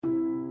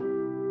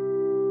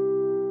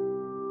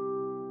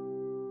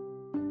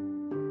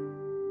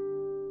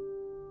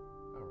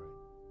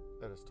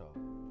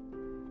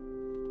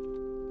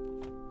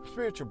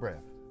Spiritual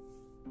breath.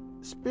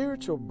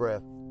 Spiritual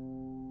breath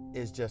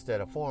is just at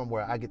a forum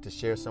where I get to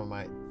share some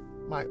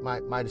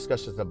of my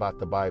discussions about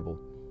the Bible.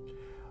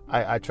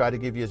 I try to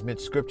give you as many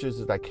scriptures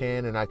as I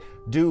can, and I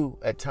do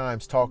at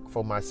times talk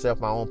for myself,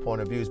 my own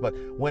point of views. But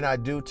when I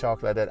do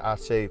talk like that, I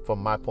say from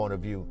my point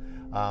of view.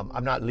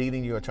 I'm not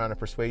leading you or trying to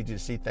persuade you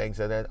to see things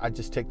like that. I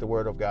just take the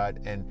word of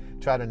God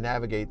and try to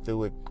navigate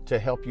through it to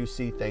help you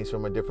see things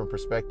from a different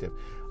perspective.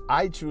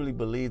 I truly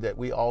believe that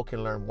we all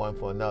can learn one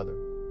from another.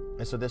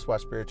 And so that's why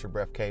spiritual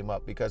breath came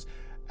up, because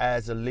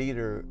as a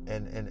leader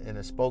and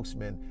a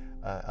spokesman,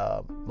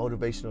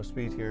 motivational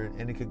speaker,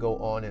 and it could go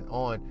on and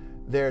on,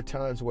 there are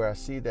times where I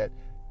see that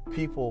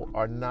people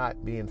are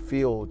not being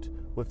filled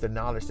with the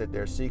knowledge that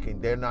they're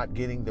seeking. They're not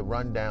getting the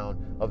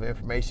rundown of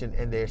information,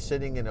 and they're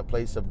sitting in a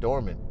place of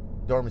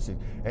dormancy,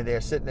 and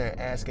they're sitting there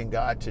asking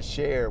God to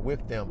share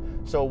with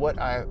them. So what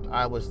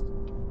I was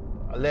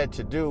led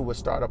to do was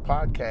start a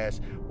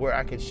podcast where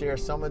I could share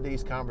some of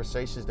these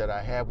conversations that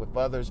I have with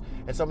others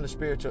and some of the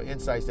spiritual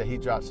insights that he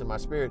drops in my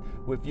spirit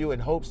with you, in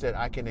hopes that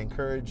I can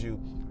encourage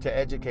you, to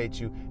educate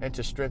you, and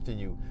to strengthen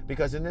you.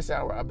 Because in this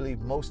hour, I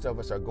believe most of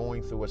us are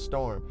going through a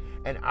storm,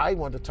 and I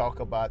want to talk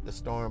about the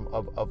storm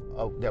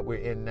of that we're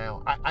in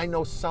now. I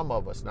know some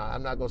of us, now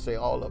I'm not going to say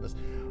all of us,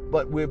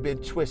 but we've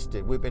been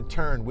twisted, we've been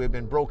turned, we've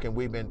been broken,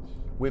 we've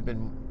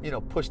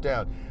been pushed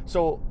down.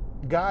 So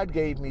God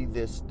gave me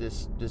this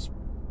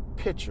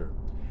picture,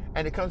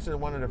 and it comes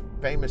from one of the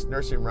famous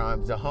nursery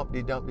rhymes, the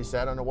Humpty Dumpty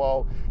sat on the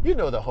wall. You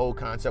know the whole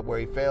concept, where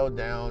he fell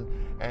down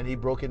and he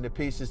broke into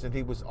pieces, and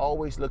he was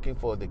always looking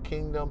for the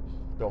kingdom,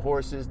 the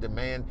horses, the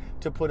man,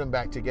 to put him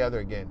back together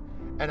again.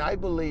 And I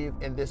believe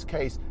in this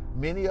case,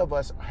 many of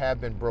us have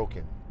been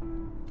broken,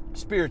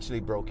 spiritually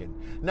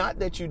broken. Not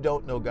that you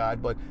don't know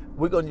God, but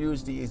we're going to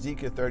use the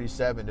Ezekiel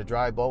 37, the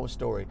dry bone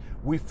story.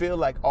 We feel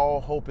like all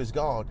hope is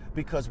gone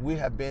because we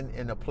have been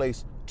in a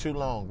place too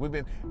long. We've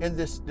been in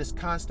this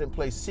constant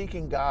place,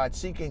 seeking God,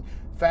 seeking,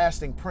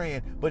 fasting,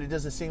 praying, but it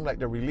doesn't seem like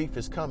the relief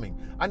is coming.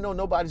 I know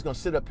nobody's going to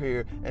sit up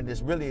here and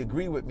just really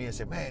agree with me and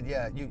say, man,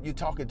 yeah, you're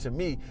talking to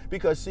me.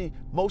 Because see,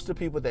 most of the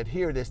people that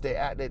hear this, they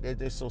act that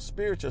they're so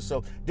spiritual,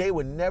 so they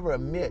would never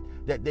admit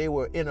that they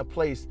were in a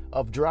place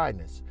of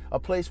dryness, a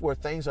place where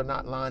things are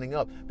not lining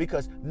up.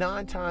 Because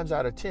 9 times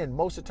out of 10,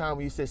 most of the time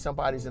when you say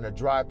somebody's in a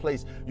dry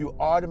place, you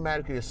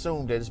automatically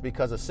assume that it's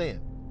because of sin.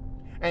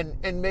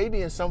 And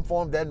maybe in some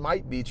form that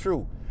might be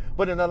true.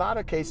 But in a lot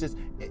of cases,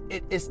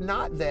 it's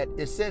not that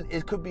it's sin.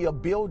 It could be a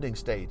building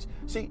stage.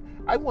 See,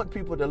 I want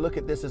people to look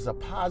at this as a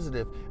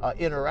positive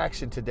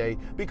interaction today,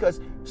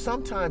 because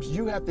sometimes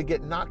you have to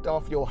get knocked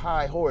off your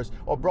high horse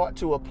or brought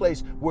to a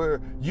place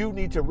where you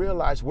need to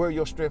realize where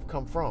your strength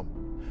comes from.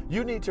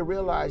 You need to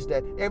realize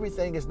that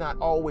everything is not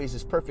always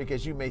as perfect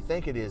as you may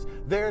think it is.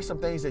 There are some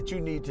things that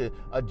you need to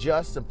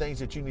adjust, some things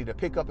that you need to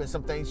pick up, and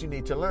some things you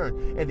need to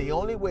learn. And the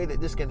only way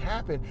that this can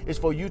happen is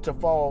for you to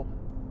fall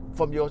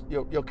from your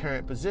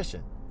current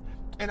position.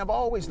 And I've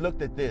always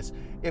looked at this.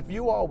 If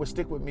you all would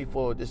stick with me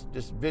for this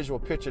visual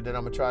picture that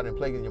I'm going to try to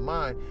play in your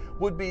mind,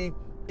 would be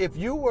if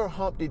you were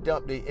Humpty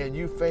Dumpty and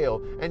you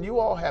failed, and you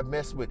all have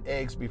messed with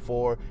eggs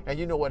before, and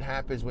you know what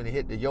happens when they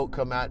hit the yolk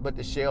come out, but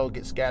the shell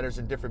gets scattered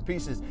in different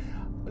pieces.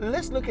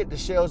 Let's look at the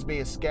shells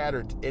being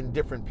scattered in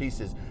different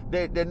pieces.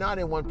 They're not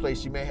in one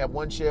place. You may have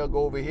one shell go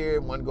over here,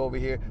 one go over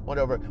here, one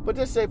over. But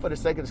just say for the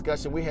sake of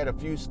discussion, we had a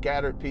few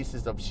scattered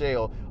pieces of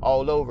shell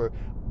all over,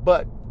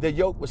 but the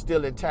yolk was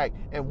still intact.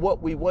 And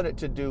what we wanted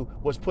to do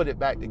was put it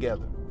back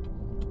together.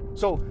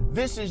 So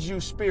this is you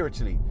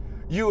spiritually.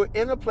 You're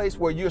in a place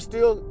where you're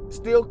still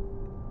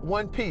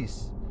one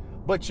piece,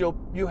 but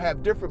you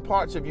have different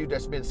parts of you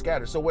that's been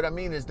scattered. So what I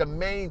mean is the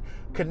main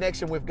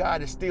connection with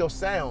God is still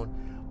sound,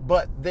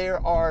 but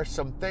there are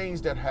some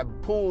things that have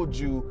pulled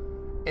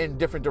you in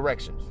different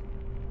directions.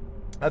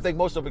 I think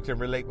most of us can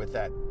relate with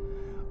that.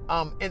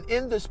 And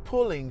in this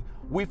pulling,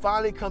 we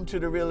finally come to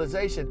the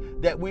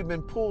realization that we've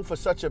been pulled for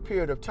such a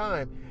period of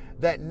time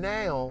that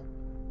now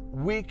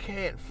we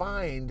can't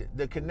find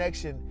the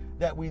connection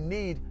that we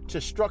need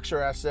to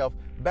structure ourselves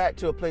back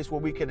to a place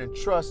where we can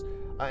entrust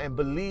and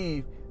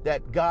believe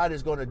that God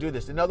is going to do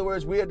this. In other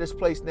words, we're at this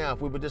place now.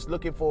 If we were just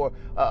looking for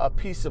a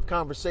piece of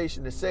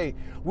conversation to say,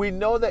 we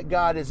know that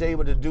God is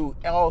able to do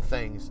all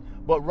things,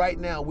 but right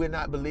now we're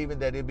not believing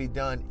that it'll be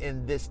done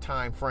in this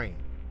time frame.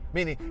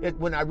 Meaning,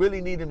 when I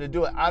really need him to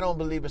do it, I don't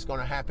believe it's going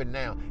to happen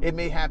now. It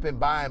may happen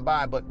by and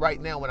by, but right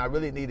now when I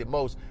really need it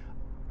most,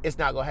 it's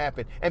not going to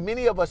happen. And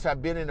many of us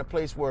have been in a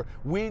place where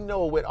we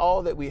know with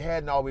all that we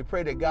had and all, we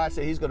pray that God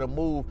said he's going to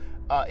move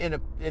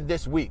in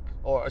this week.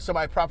 Or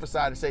somebody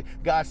prophesied and say,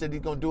 God said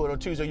he's going to do it on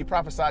Tuesday. You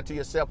prophesied to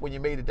yourself when you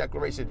made a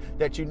declaration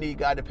that you need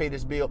God to pay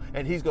this bill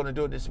and he's going to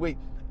do it this week.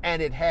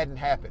 And it hadn't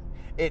happened.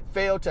 It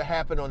failed to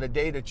happen on the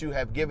day that you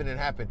have given it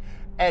happen.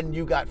 And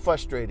you got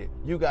frustrated,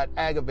 you got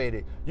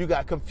aggravated, you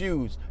got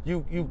confused,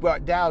 you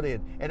got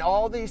doubted, and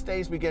all these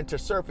things began to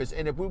surface.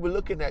 And if we were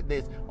looking at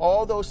this,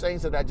 all those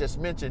things that I just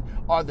mentioned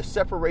are the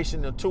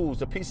separation of tools,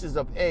 the pieces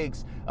of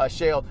eggs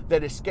shell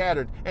that is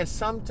scattered. And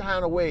some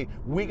kind of way,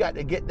 we got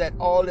to get that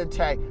all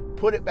intact,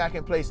 put it back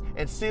in place,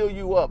 and seal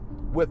you up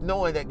with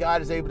knowing that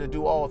God is able to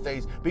do all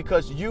things,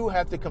 because you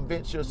have to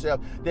convince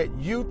yourself that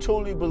you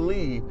truly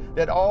believe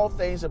that all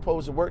things are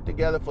supposed to work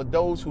together for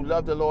those who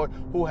love the Lord,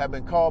 who have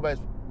been called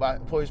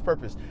for his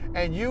purpose.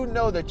 And you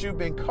know that you've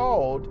been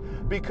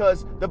called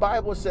because the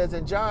Bible says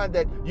in John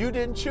that you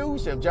didn't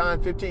choose him.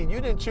 John 15,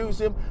 you didn't choose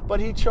him, but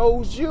he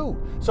chose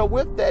you. So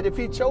with that, if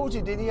he chose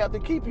you, then he have to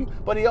keep you.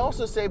 But he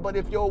also said, but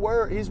if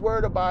his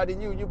word abide in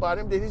you, you abide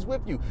in him, then he's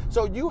with you.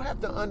 So you have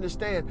to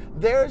understand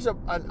there's a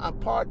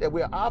part that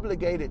we're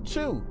obligated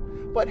to.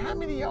 But how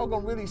many of y'all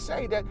gonna really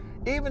say that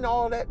even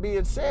all that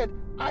being said,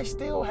 I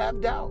still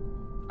have doubt.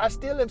 I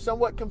still am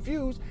somewhat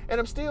confused, and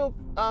I'm still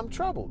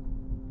troubled.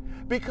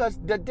 Because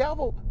the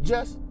devil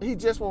just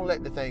won't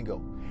let the thing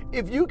go.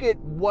 If you get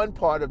one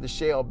part of the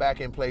shell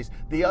back in place,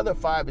 the other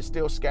 5 is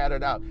still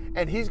scattered out.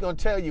 And he's going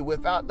to tell you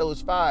without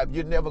those 5,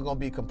 you're never going to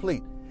be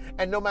complete.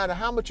 And no matter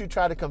how much you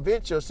try to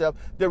convince yourself,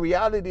 the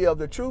reality of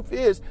the truth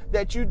is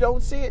that you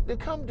don't see it to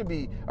come to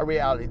be a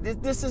reality.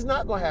 This is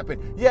not going to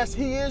happen. Yes,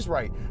 he is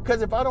right.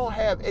 Because if I don't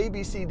have A,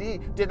 B, C,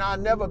 D, then I'll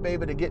never be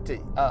able to get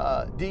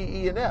to D,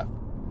 E, and F.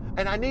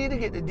 And I need to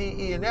get to D,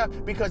 E, and F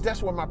because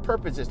that's where my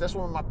purpose is. That's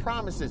where my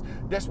promise is.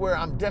 That's where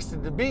I'm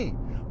destined to be.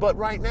 But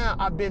right now,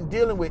 I've been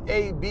dealing with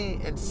A, B,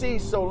 and C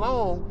so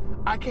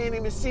long, I can't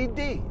even see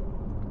D.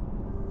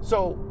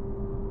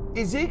 So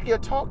Ezekiel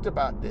talked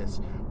about this.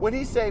 When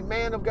he said,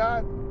 man of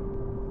God,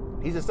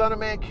 he's a son of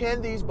man,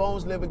 can these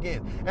bones live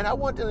again? And I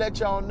want to let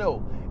y'all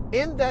know,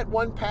 in that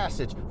one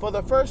passage, for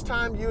the first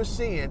time you're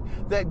seeing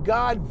that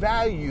God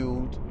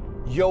valued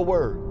your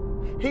word.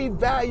 He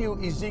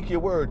valued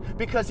Ezekiel's word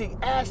because he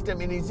asked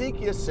him, and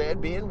Ezekiel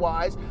said, being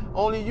wise,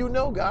 only you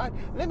know, God.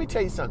 Let me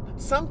tell you something.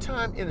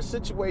 Sometime in a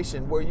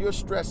situation where you're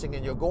stressing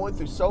and you're going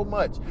through so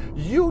much,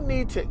 you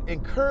need to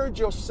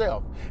encourage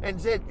yourself and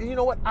say, you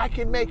know what, I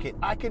can make it.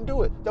 I can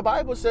do it. The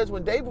Bible says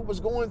when David was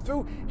going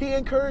through, he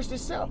encouraged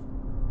himself.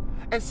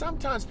 And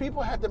sometimes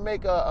people have to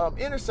make an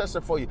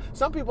intercessor for you.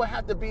 Some people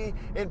have to be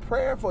in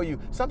prayer for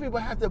you. Some people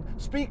have to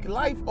speak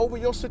life over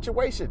your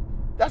situation.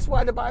 That's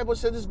why the Bible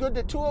says it's good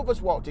that 2 of us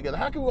walk together.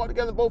 How can we walk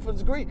together and both of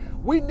us agree?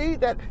 We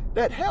need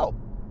that help.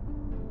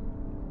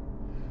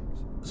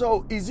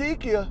 So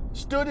Ezekiel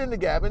stood in the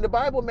gap, and the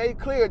Bible made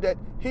clear that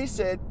he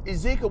said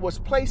Ezekiel was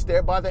placed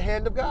there by the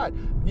hand of God.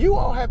 You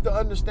all have to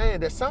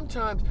understand that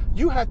sometimes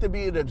you have to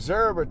be an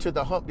observer to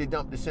the Humpty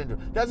Dumpty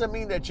syndrome. Doesn't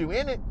mean that you're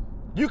in it.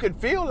 You can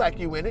feel like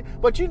you in it,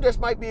 but you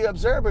just might be an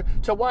observer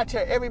to watch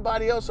how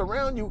everybody else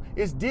around you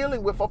is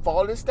dealing with a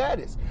fallen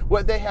status,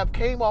 where they have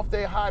came off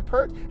their high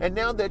perch and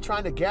now they're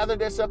trying to gather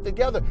themselves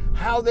together,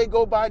 how they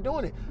go by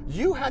doing it.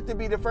 You have to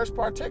be the first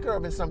partaker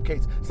of it in some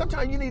cases.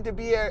 Sometimes you need to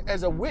be there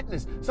as a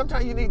witness.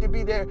 Sometimes you need to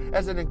be there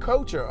as an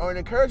encourager or an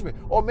encouragement,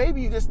 or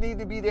maybe you just need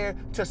to be there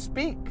to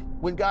speak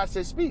when God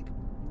says speak.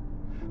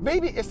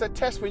 Maybe it's a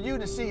test for you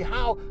to see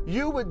how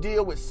you would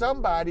deal with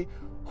somebody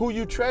who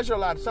you treasure a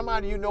lot,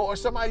 somebody you know or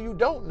somebody you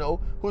don't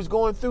know who's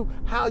going through,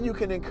 how you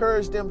can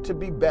encourage them to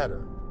be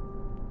better.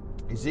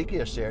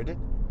 Ezekiel shared it.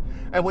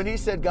 And when he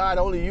said, God,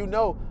 only you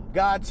know,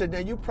 God said, now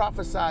you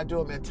prophesy to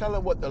him and tell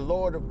him what the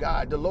Lord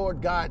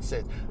God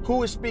says.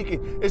 Who is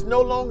speaking? It's no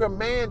longer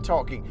man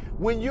talking.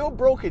 When you're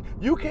broken,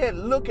 you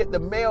can't look at the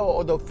male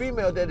or the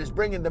female that is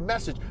bringing the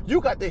message. You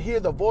got to hear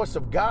the voice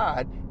of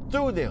God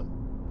through them.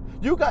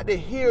 You got to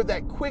hear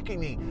that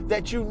quickening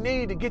that you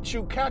need to get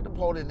you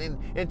catapulted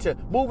into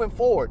moving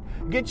forward,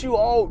 get you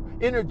all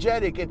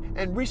energetic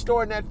and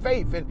restoring that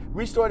faith and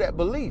restore that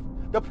belief.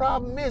 The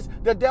problem is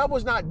the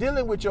devil's not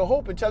dealing with your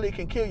hope until he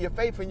can kill your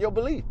faith and your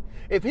belief.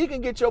 If he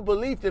can get your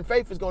belief, then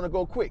faith is going to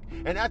go quick.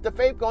 And after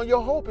faith gone,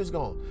 your hope is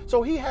gone.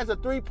 So he has a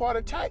 3-part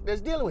attack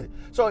that's dealing with it.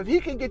 So if he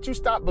can get you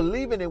stop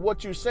believing in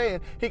what you're saying,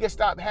 he can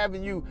stop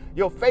having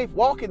your faith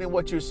walking in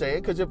what you're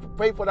saying, because if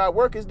faith without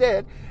work is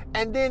dead.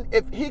 And then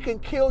if he can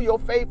kill your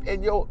faith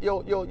and your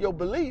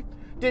belief,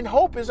 then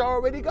hope is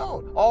already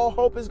gone. All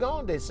hope is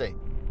gone, they say.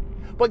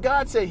 But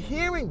God said,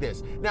 hearing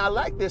this, now I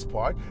like this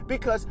part,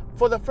 because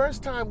for the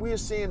first time we are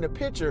seeing the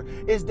picture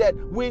is that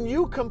when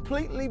you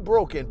completely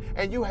broken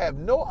and you have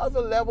no other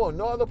level or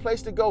no other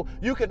place to go,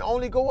 you can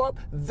only go up.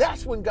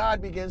 That's when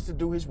God begins to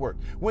do his work.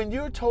 When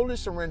you're totally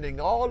surrendering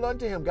all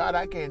unto him, God,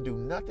 I can't do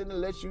nothing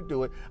unless you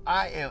do it.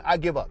 I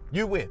give up.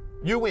 You win.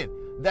 You win.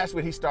 That's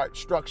when he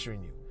starts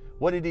structuring you.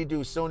 What did he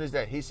do as soon as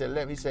that? He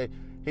said,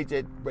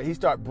 he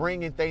started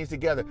bringing things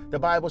together. The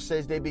Bible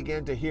says they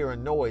began to hear a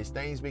noise.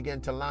 Things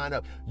began to line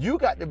up. You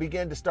got to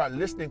begin to start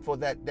listening for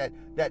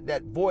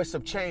that voice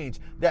of change,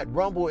 that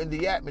rumble in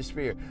the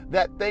atmosphere,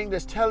 that thing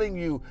that's telling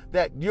you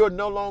that you're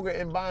no longer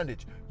in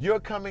bondage. You're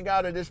coming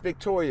out of this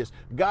victorious.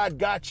 God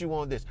got you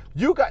on this.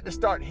 You got to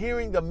start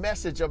hearing the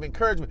message of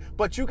encouragement,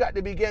 but you got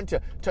to begin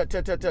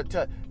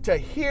to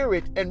hear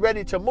it and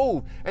ready to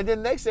move. And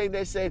then next thing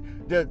they said,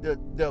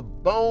 the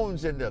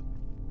bones and the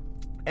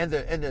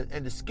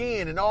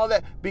skin and all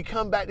that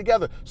become back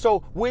together. So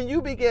when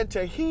you begin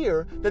to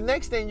hear, the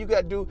next thing you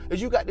got to do is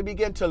you got to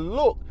begin to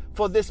look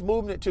for this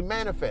movement to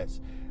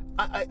manifest.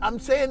 I'm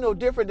saying no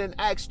different than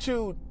Acts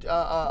 2,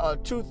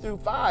 2 through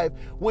 5,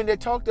 when they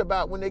talked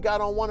about when they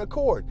got on one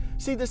accord.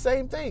 See, the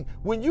same thing.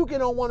 When you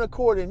get on one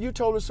accord and you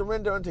totally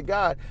surrender unto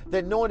God,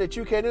 that knowing that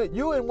you can't do it,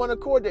 you're in one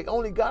accord that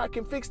only God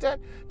can fix that,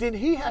 then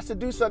he has to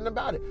do something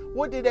about it.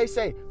 What did they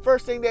say?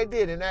 First thing they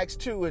did in Acts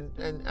 2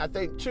 and I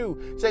think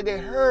 2, said they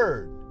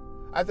heard.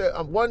 I think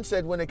one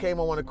said when they came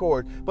on one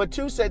accord, but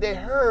 2 said they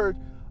heard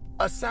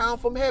a sound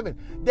from heaven.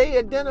 They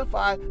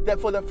identified that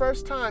for the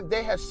first time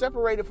they had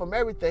separated from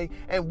everything,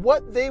 and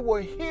what they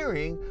were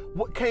hearing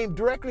came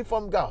directly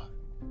from God.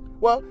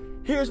 Well,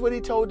 here's what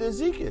he told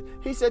Ezekiel.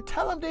 He said,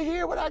 tell them to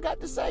hear what I got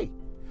to say.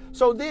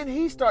 So then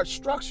he starts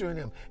structuring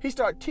them. He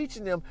starts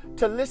teaching them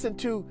to listen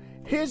to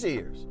his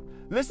ears,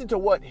 listen to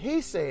what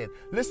he's saying,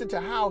 listen to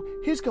how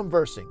he's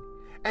conversing.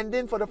 And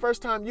then for the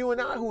first time, you and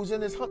I, who's in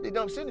this Humpty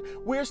Dump city,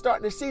 we're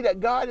starting to see that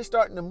God is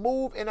starting to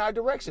move in our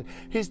direction.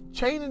 He's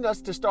chaining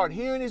us to start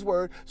hearing his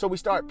word. So we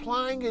start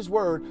applying his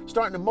word,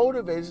 starting to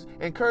motivate us,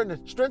 encouraging us,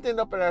 strengthening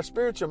up in our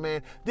spiritual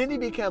man. Then he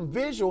became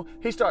visual.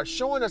 He starts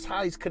showing us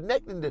how he's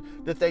connecting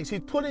the things. He's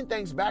putting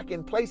things back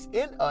in place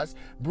in us,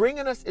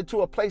 bringing us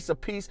into a place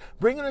of peace,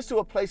 bringing us to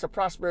a place of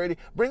prosperity,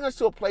 bringing us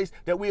to a place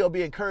that we'll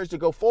be encouraged to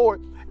go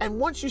forward. And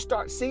once you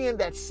start seeing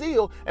that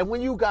seal, and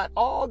when you got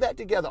all that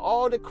together,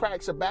 all the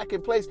cracks are back in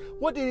place,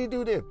 what did he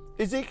do then?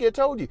 Ezekiel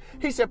told you.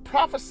 He said,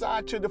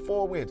 prophesy to the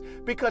four winds,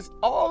 because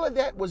all of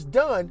that was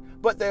done,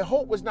 but their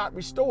hope was not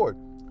restored.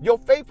 Your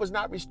faith was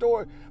not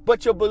restored,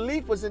 but your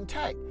belief was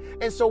intact.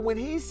 And so when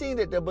he seen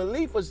that the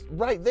belief was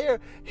right there,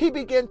 he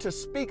began to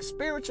speak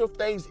spiritual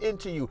things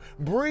into you,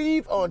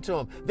 breathe onto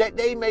them that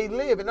they may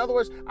live. In other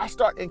words, I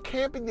start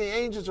encamping the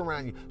angels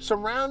around you,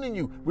 surrounding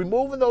you,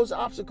 removing those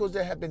obstacles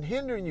that have been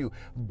hindering you,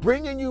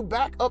 bringing you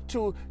back up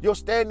to your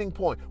standing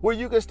point where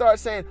you can start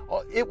saying,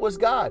 oh, it was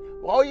God.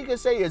 All you can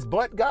say is,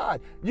 but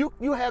God.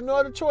 You have no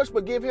other choice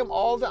but give him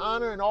all the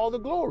honor and all the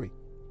glory.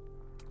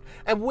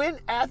 And when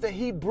after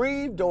he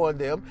breathed on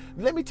them,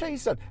 let me tell you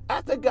something,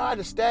 after God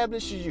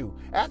establishes you,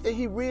 after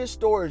he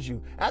restores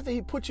you, after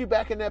he puts you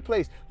back in that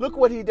place, look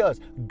what he does.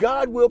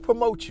 God will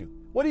promote you.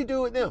 What did he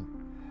do with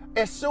them?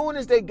 As soon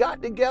as they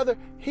got together,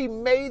 he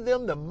made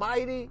them the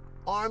mighty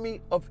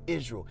army of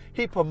Israel.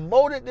 He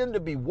promoted them to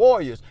be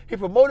warriors. He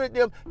promoted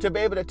them to be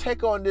able to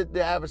take on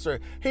the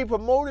adversary. He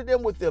promoted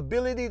them with the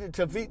ability to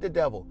defeat the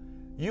devil.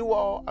 You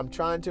all, I'm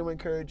trying to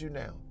encourage you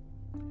now.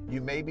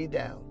 You may be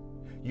down.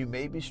 You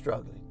may be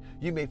struggling.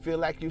 You may feel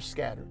like you're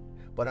scattered,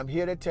 but I'm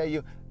here to tell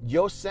you,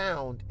 your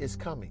sound is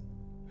coming.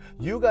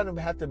 You're going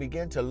to have to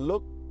begin to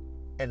look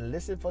and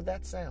listen for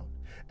that sound.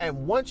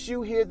 And once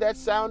you hear that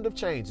sound of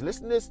change,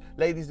 listen to this,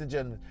 ladies and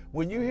gentlemen,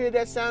 when you hear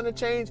that sound of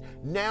change,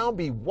 now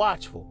be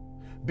watchful,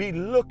 be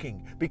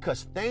looking,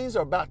 because things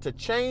are about to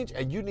change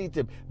and you need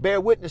to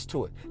bear witness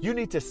to it. You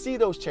need to see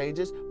those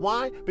changes.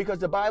 Why? Because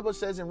the Bible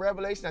says in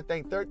Revelation, I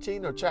think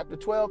 13 or chapter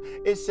 12,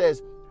 it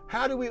says,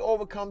 how do we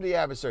overcome the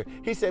adversary?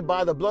 He said,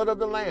 by the blood of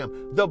the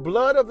Lamb. The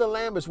blood of the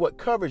Lamb is what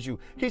covers you.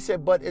 He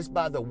said, but it's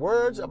by the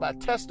words of our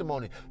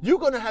testimony. You're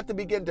going to have to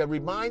begin to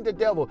remind the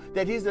devil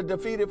that he's a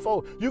defeated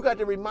foe. You got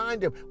to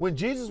remind him when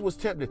Jesus was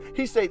tempted,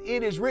 he said,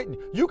 it is written.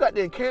 You got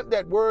to encamp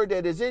that word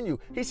that is in you.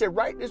 He said,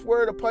 write this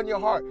word upon your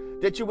heart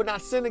that you would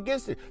not sin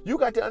against it. You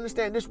got to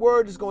understand this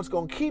word is going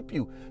to keep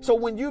you. So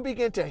when you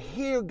begin to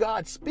hear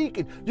God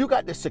speaking, you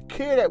got to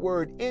secure that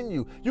word in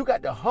you. You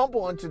got to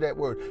humble unto that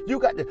word. You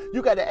got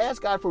to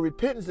ask God for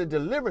repentance and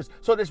deliverance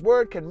so this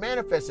word can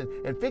manifest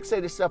and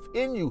fixate itself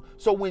in you.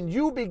 So when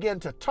you begin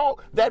to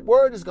talk, that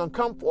word is going to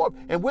come forth,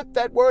 and with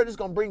that word is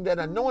going to bring that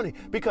anointing,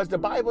 because the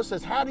Bible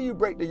says, how do you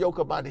break the yoke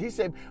of bondage? He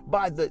said,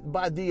 by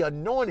the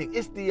anointing.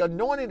 It's the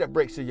anointing that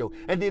breaks the yoke,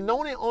 and the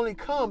anointing only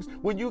comes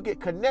when you get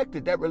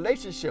connected, that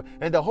relationship,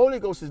 and the Holy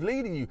Ghost is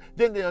leading you.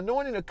 Then the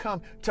anointing will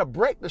come to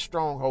break the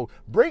stronghold,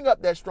 bring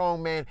up that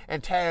strong man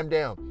and tear him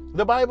down.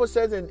 The Bible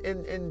says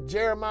in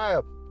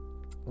Jeremiah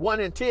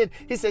 1:10,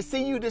 he says,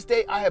 see you this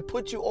day, I have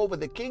put you over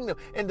the kingdom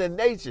and the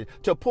nation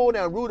to pull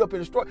down, root up,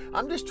 and destroy.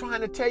 I'm just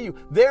trying to tell you,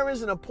 there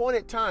is an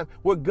appointed time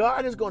where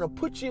God is going to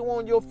put you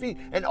on your feet.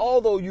 And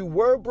although you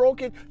were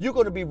broken, you're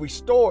going to be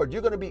restored.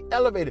 You're going to be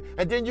elevated.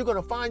 And then you're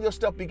going to find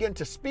yourself begin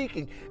to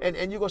speaking, and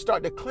you're going to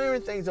start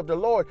declaring things of the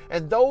Lord.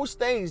 And those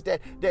things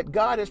that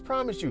God has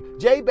promised you.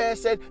 Jabez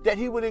said that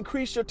he would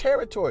increase your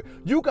territory.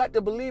 You got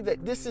to believe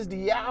that this is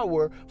the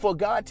hour for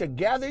God to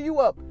gather you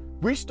up,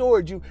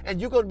 restored you, and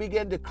you're going to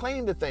begin to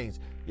claim the things.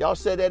 Y'all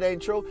said that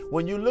ain't true?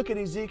 When you look at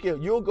Ezekiel,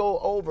 you'll go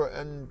over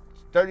and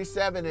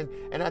 37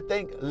 and I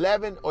think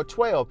 11 or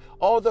 12,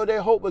 although their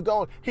hope was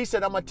gone, he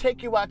said, I'm going to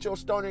take you out your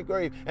stony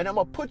grave and I'm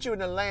going to put you in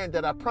the land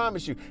that I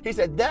promised you. He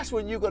said, that's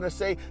when you're going to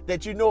say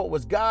that you know it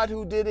was God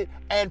who did it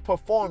and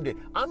performed it.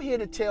 I'm here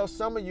to tell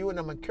some of you, and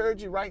I'm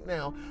encouraging you right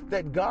now,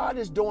 that God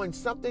is doing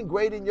something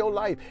great in your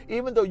life,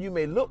 even though you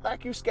may look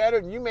like you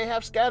scattered and you may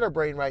have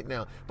scatterbrain right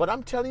now. But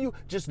I'm telling you,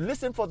 just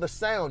listen for the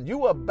sound.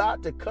 You are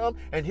about to come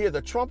and hear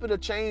the trumpet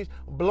of change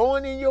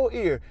blowing in your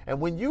ear. And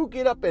when you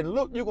get up and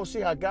look, you're going to see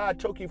how God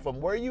took you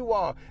from where you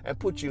are and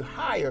put you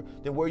higher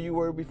than where you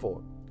were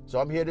before.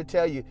 So I'm here to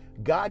tell you,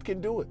 God can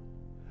do it,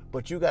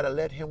 but you got to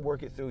let him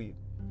work it through you.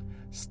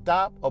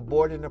 Stop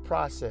aborting the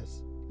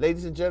process.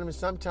 Ladies and gentlemen,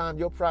 sometimes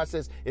your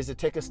process is to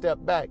take a step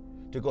back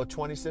to go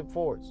 20 steps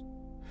forwards.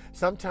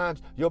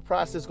 Sometimes your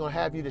process is going to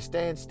have you to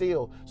stand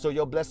still so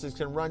your blessings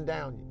can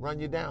run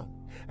you down.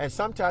 And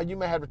sometimes you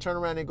may have to turn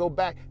around and go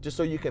back just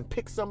so you can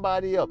pick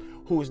somebody up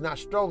who is not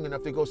strong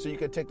enough to go so you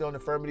can take on the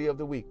infirmity of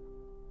the weak.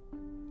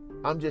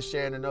 I'm just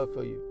sharing a note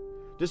for you.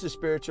 This is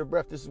spiritual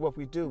breath. This is what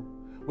we do.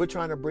 We're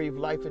trying to breathe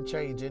life and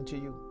change into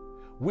you.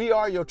 We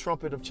are your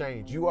trumpet of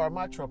change. You are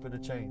my trumpet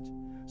of change.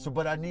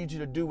 But I need you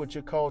to do what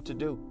you're called to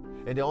do.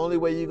 And the only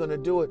way you're going to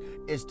do it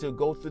is to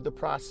go through the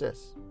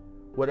process,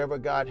 whatever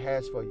God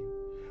has for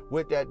you.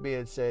 With that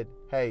being said,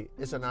 hey,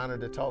 it's an honor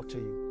to talk to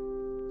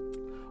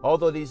you.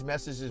 Although these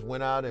messages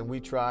went out and we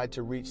tried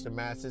to reach the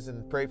masses,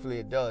 and prayerfully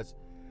it does,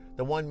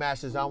 the one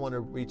masses I want to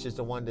reach is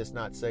the one that's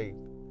not saved.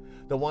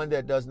 The one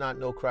that does not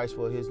know Christ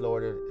for his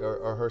Lord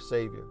or her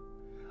Savior.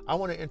 I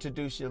want to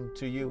introduce him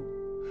to you.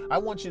 I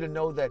want you to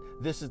know that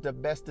this is the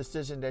best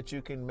decision that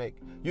you can make.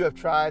 You have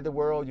tried the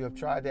world, you have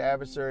tried the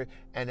adversary,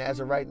 and as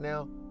of right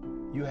now,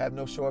 you have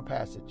no sure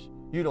passage.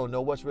 You don't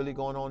know what's really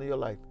going on in your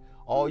life.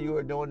 All you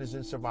are doing is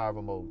in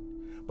survival mode.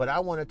 But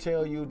I want to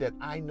tell you that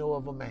I know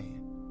of a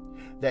man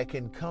that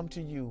can come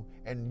to you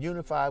and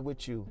unify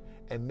with you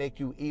and make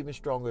you even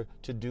stronger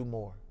to do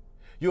more.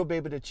 You'll be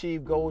able to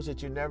achieve goals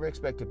that you never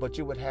expected, but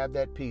you would have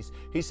that peace.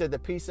 He said, the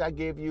peace I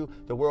give you,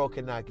 the world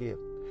cannot give.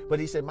 But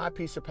he said, my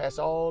peace surpasses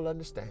all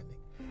understanding.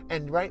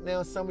 And right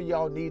now, some of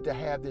y'all need to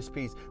have this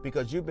peace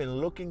because you've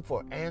been looking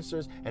for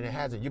answers and it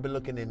hasn't. You've been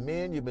looking in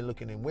men, you've been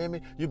looking in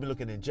women, you've been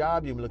looking in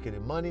jobs, you've been looking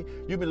in money,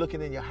 you've been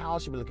looking in your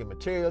house, you've been looking at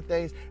material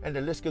things, and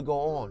the list could go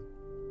on.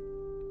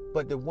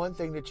 But the one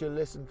thing that you're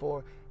listening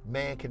for,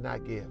 man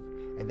cannot give.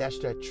 And that's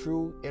that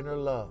true inner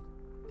love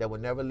that will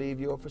never leave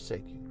you or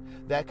forsake you.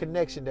 That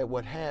connection that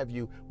would have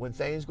you, when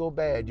things go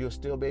bad, you'll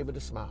still be able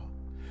to smile.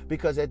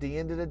 Because at the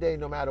end of the day,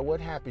 no matter what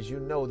happens, you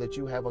know that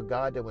you have a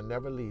God that will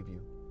never leave you.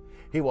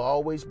 He will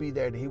always be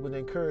there and he will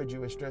encourage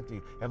you and strengthen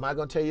you. Am I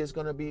going to tell you it's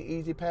going to be an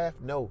easy path?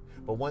 No.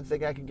 But one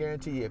thing I can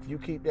guarantee you, if you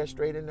keep that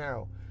straight and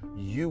narrow,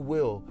 you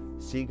will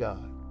see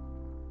God.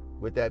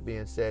 With that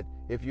being said,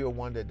 if you're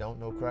one that don't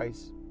know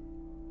Christ,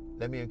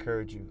 let me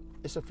encourage you.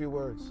 It's a few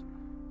words,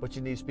 but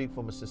you need to speak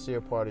from a sincere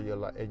part of your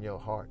life, in your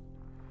heart.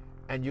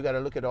 And you got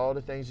to look at all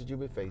the things that you've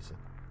been facing.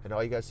 And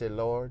all you got to say,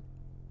 Lord,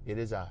 it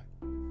is I.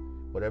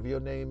 Whatever your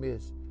name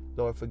is,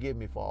 Lord, forgive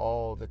me for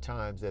all the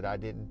times that I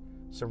didn't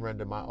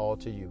surrender my all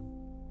to you.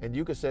 And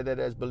you can say that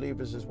as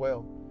believers as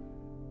well.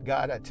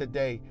 God,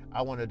 today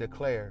I want to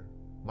declare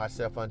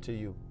myself unto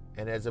you.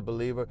 And as a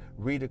believer,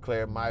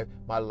 redeclare my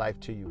life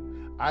to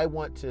you. I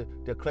want to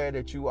declare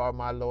that you are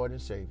my Lord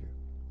and Savior.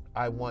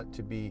 I want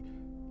to be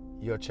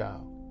your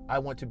child. I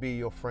want to be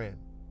your friend.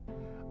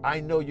 I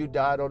know you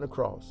died on the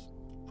cross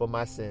for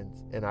my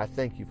sins, and I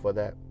thank you for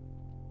that.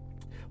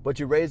 But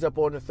you raised up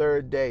on the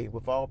third day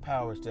with all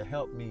powers to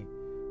help me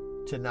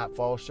to not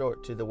fall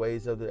short to the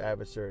ways of the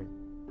adversary.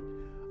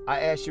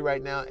 I ask you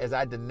right now, as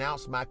I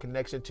denounce my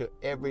connection to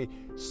every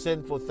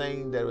sinful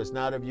thing that was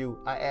not of you,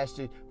 I ask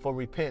you for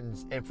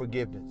repentance and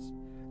forgiveness,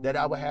 that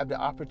I will have the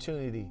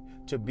opportunity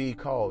to be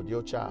called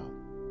your child.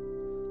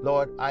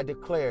 Lord, I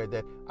declare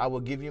that I will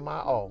give you my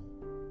all,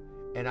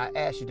 and I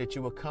ask you that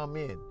you will come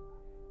in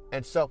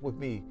and sup with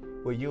me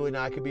where you and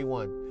I can be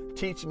one.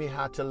 Teach me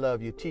how to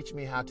love you. Teach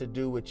me how to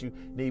do what you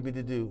need me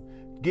to do.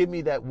 Give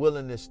me that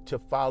willingness to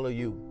follow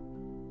you.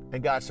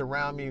 And God,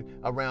 surround me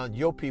around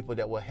your people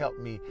that will help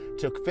me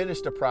to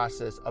finish the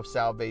process of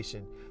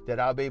salvation, that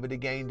I'll be able to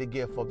gain the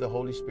gift of the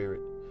Holy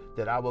Spirit,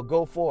 that I will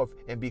go forth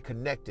and be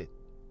connected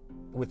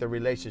with a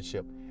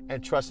relationship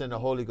and trust in the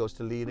Holy Ghost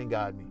to lead and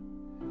guide me.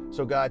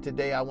 So God,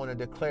 today I want to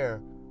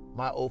declare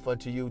my oath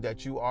unto you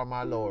that you are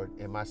my Lord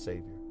and my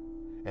Savior.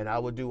 And I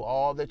will do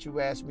all that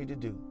you ask me to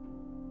do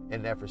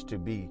in efforts to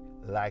be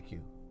like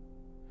you.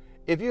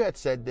 If you had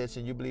said this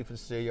and you believe in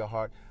sincere your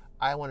heart,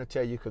 I want to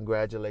tell you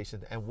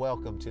congratulations and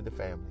welcome to the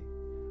family.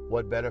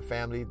 What better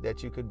family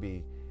that you could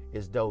be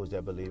is those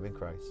that believe in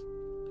Christ.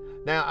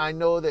 Now, I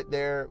know that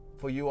there,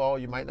 for you all,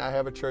 you might not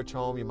have a church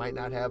home, you might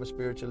not have a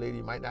spiritual leader,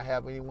 you might not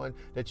have anyone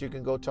that you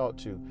can go talk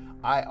to.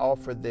 I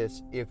offer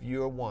this if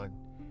you're one.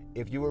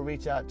 If you will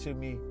reach out to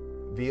me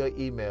via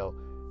email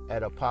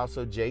at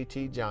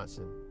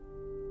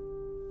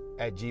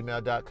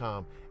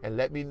apostlejtjohnson@gmail.com and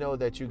let me know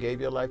that you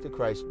gave your life to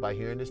Christ by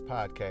hearing this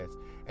podcast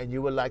and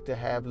you would like to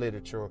have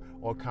literature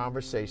or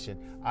conversation,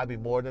 I'd be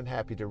more than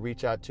happy to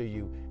reach out to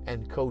you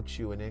and coach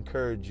you and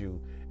encourage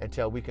you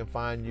until we can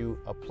find you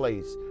a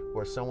place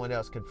where someone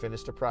else can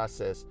finish the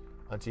process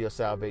unto your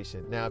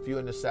salvation. Now, if you're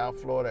in the South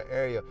Florida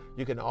area,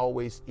 you can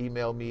always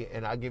email me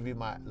and I'll give you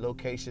my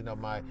location of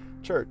my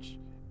church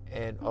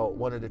and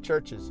one of the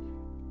churches,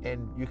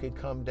 and you can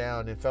come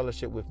down and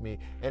fellowship with me.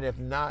 And if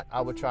not, I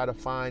would try to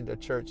find a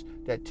church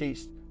that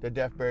teaches the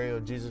death, burial,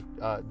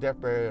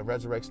 and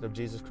resurrection of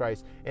Jesus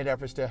Christ in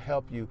efforts to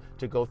help you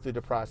to go through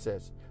the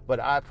process. But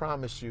I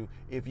promise you,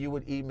 if you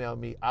would email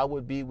me, I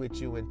would be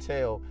with you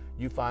until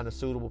you find a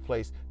suitable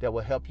place that will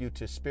help you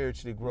to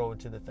spiritually grow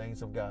into the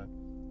things of God.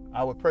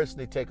 I would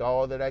personally take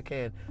all that I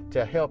can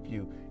to help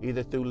you,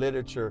 either through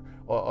literature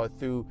or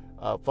through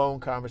phone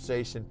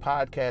conversation,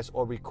 podcast,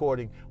 or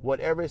recording,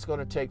 whatever it's going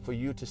to take for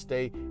you to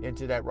stay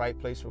into that right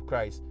place with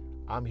Christ.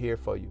 I'm here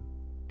for you.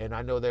 And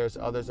I know there's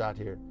others out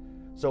here.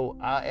 So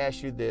I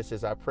ask you this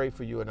as I pray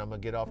for you, and I'm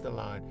going to get off the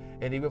line.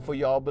 And even for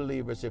y'all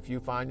believers, if you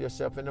find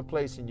yourself in a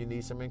place and you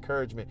need some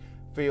encouragement,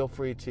 feel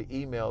free to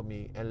email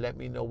me and let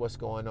me know what's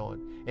going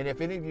on. And if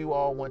any of you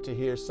all want to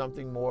hear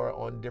something more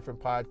on different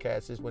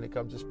podcasts when it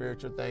comes to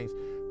spiritual things,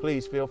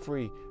 please feel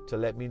free to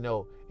let me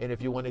know. And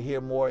if you want to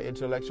hear more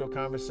intellectual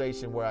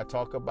conversation where I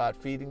talk about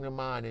feeding the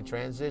mind and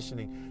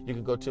transitioning, you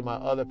can go to my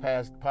other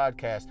past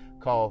podcast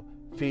called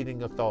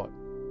Feeding a Thought.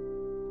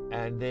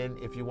 And then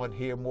if you want to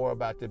hear more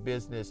about the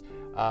business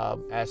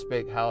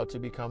aspect, how to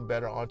become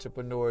better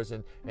entrepreneurs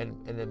and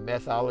the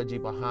methodology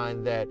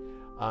behind that,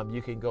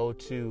 you can go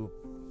to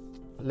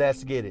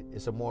Let's Get It.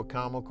 It's a more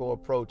comical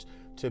approach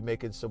to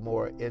making some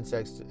more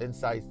insights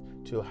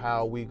to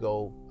how we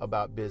go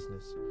about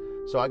business.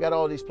 So I got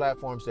all these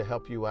platforms to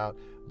help you out,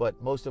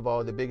 but most of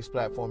all, the biggest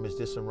platform is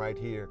this one right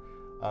here,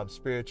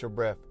 Spiritual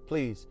Breath.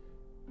 Please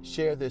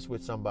share this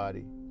with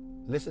somebody.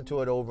 Listen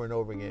to it over and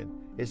over again.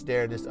 It's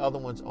there. There's other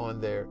ones on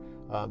there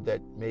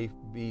that may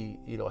be,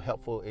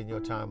 helpful in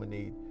your time of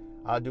need.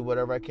 I'll do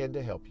whatever I can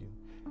to help you.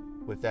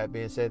 With that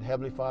being said,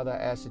 Heavenly Father, I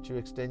ask that you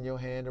extend your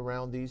hand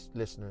around these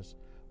listeners.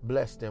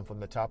 Bless them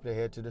from the top of their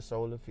head to the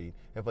sole of their feet.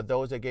 And for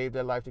those that gave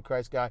their life to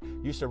Christ, God,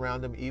 you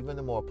surround them even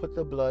the more. Put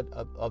the blood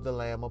of the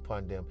Lamb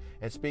upon them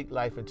and speak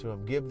life into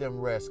them. Give them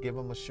rest. Give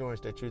them assurance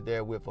that you're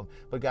there with them.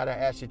 But God, I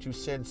ask that you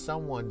send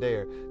someone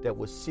there that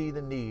will see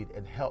the need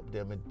and help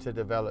them and to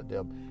develop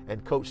them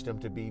and coach them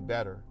to be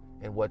better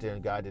in what they're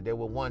in, God. That they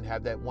will, one,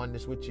 have that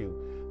oneness with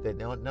you, that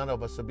none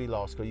of us will be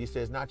lost. Because you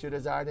say it's not your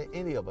desire that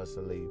any of us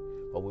will leave,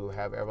 but we will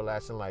have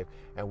everlasting life.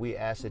 And we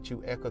ask that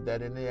you echo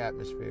that in the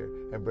atmosphere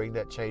and bring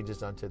that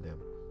changes unto them,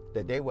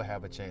 that they will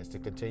have a chance to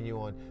continue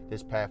on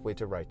this pathway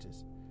to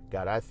righteousness.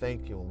 God, I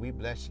thank you and we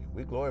bless you.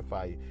 We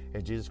glorify you.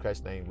 In Jesus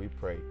Christ's name we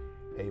pray.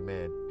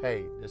 Amen.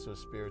 Hey, this was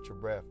Spiritual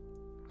Breath.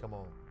 Come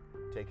on,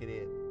 take it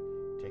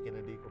in. Take in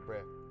a deeper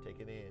breath. Take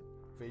it in.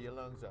 Fill your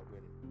lungs up with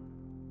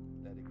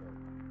it. Let it go.